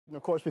And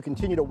of course, we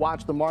continue to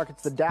watch the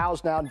markets. The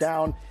Dow's now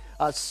down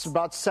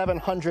about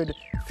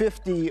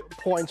 750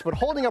 points, but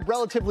holding up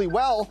relatively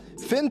well.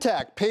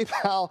 Fintech,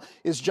 PayPal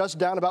is just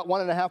down about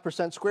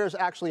 1.5%. Square's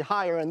actually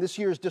higher, and this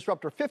year's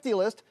Disruptor 50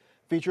 list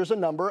features a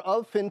number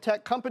of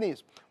fintech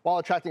companies. While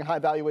attracting high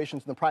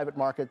valuations in the private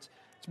markets,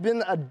 it's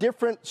been a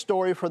different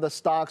story for the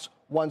stocks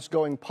once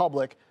going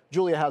public.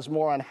 Julia has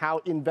more on how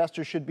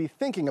investors should be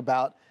thinking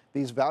about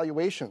these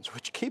valuations,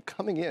 which keep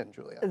coming in,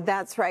 Julia.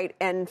 That's right.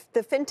 And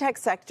the fintech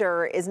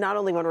sector is not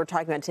only one we're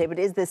talking about today, but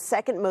is the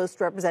second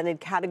most represented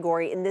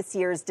category in this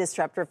year's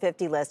Disruptor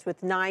 50 list,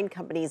 with 9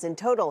 companies in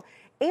total.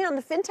 And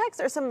fintechs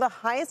are some of the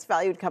highest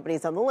valued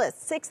companies on the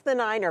list. 6 of the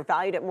 9 are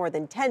valued at more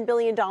than $10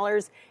 billion.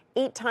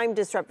 8-time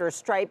disruptor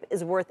Stripe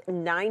is worth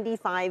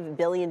 $95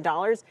 billion.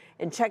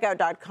 And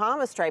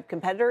Checkout.com, a Stripe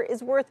competitor,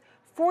 is worth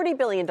 $40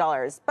 billion.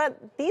 But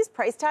these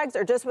price tags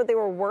are just what they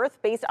were worth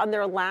based on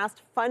their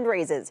last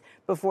fundraises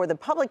before the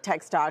public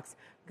tech stocks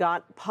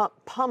got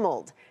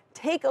pummeled.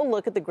 Take a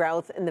look at the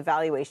growth in the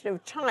valuation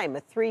of Chime,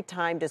 a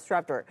 3-time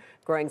disruptor,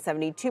 growing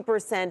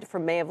 72%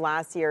 from May of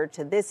last year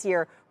to this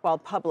year, while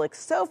public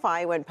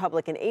SoFi went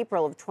public in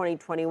April of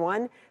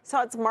 2021,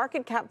 saw its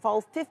market cap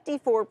fall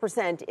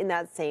 54% in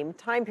that same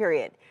time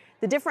period.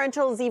 The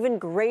differential is even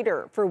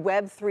greater for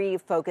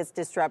Web3-focused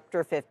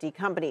Disruptor 50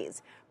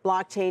 companies.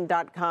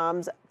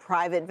 Blockchain.com's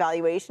private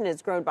valuation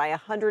has grown by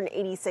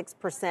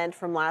 186%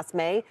 from last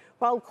May,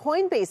 while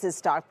Coinbase's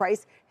stock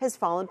price has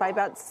fallen by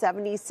about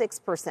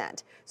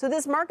 76%. So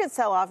this market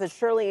sell-off is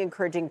surely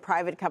encouraging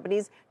private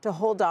companies to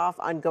hold off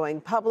on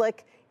going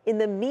public. In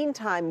the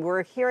meantime,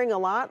 we're hearing a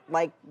lot,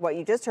 like what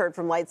you just heard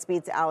from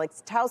Lightspeed's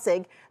Alex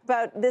Tausig,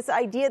 about this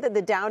idea that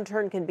the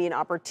downturn can be an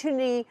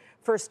opportunity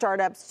for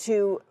startups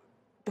to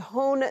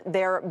hone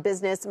their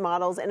business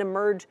models and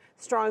emerge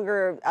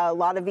stronger. A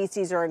lot of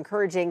VCs are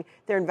encouraging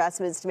their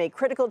investments to make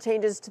critical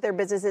changes to their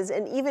businesses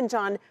and even,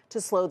 John,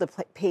 to slow the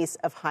pace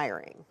of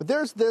hiring. But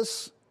there's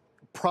this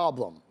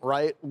problem,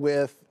 right,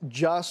 with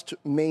just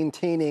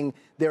maintaining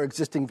their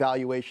existing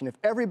valuation. If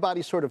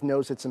everybody sort of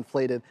knows it's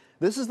inflated,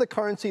 this is the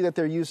currency that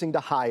they're using to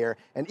hire.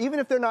 And even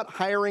if they're not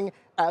hiring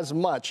as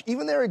much,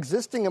 even their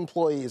existing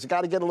employees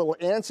got to get a little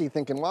antsy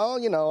thinking, well,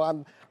 you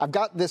know, I've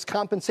got this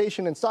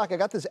compensation in stock, I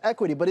got this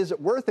equity, but is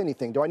it worth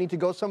anything? Do I need to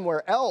go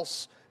somewhere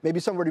else? Maybe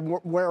somewhere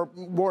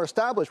more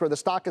established where the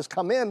stock has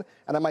come in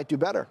and I might do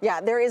better. Yeah,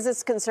 there is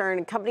this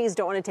concern. Companies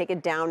don't want to take a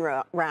down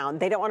round.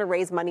 They don't want to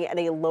raise money at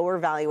a lower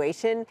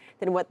valuation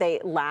than what they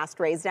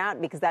last raised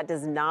at, because that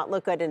does not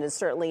look good and is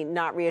certainly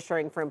not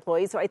reassuring for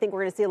employees. So I think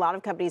we're going to see a lot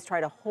of companies try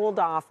to hold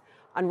off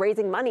on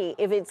raising money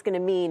if it's going to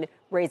mean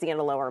raising at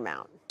a lower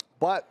amount.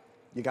 But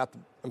you got the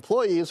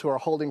employees who are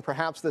holding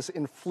perhaps this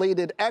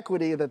inflated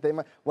equity that they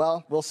might,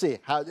 well, we'll see.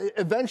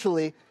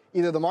 Eventually,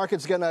 either the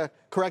market's going to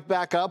correct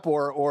back up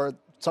or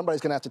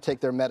somebody's going to have to take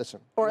their medicine.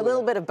 Or a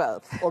little bit of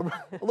both. Or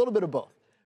a little bit of both.